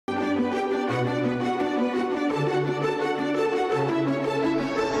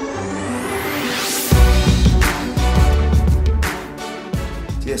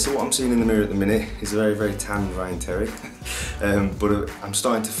so what I'm seeing in the mirror at the minute is a very, very tan Ryan Terry. But I'm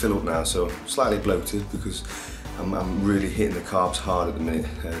starting to fill up now, so slightly bloated because I'm really hitting the carbs hard at the minute,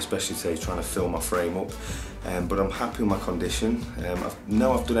 especially today trying to fill my frame up. But I'm happy with my condition. I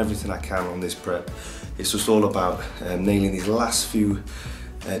know I've done everything I can on this prep. It's just all about nailing these last few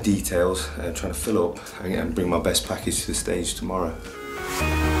details, trying to fill up and bring my best package to the stage tomorrow.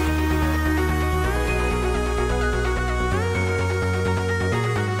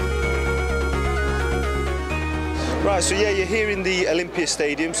 Right, so yeah, you're here in the Olympia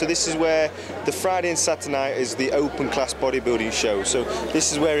Stadium, so this is where the Friday and Saturday night is the open class bodybuilding show, so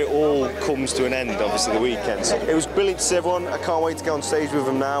this is where it all comes to an end, obviously the weekends. It was brilliant to see everyone. I can't wait to get on stage with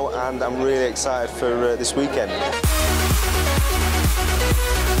them now, and I'm really excited for this weekend.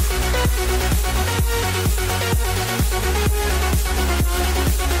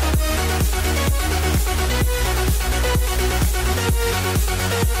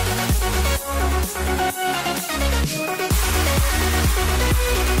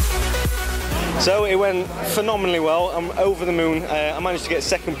 So it went phenomenally well. I'm over the moon. I managed to get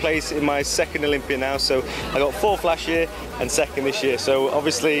second place in my second Olympia now, so I got fourth last year and second this year. So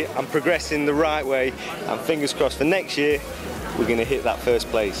obviously I'm progressing the right way, and fingers crossed for next year we're going to hit that first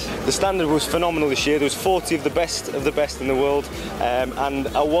place. The standard was phenomenal this year. There was 40 of the best in the world, and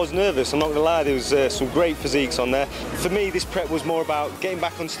I was nervous, I'm not going to lie. There was some great physiques on there. For me, this prep was more about getting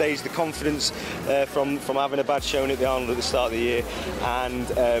back on stage, the confidence from having a bad showing at the Arnold at the start of the year,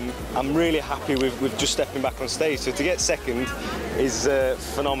 and I'm really happy with just stepping back on stage. So to get second is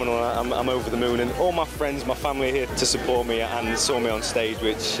phenomenal. I'm over the moon, and all my friends, my family are here to support me and saw me on stage,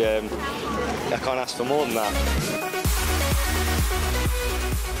 which I can't ask for more than that.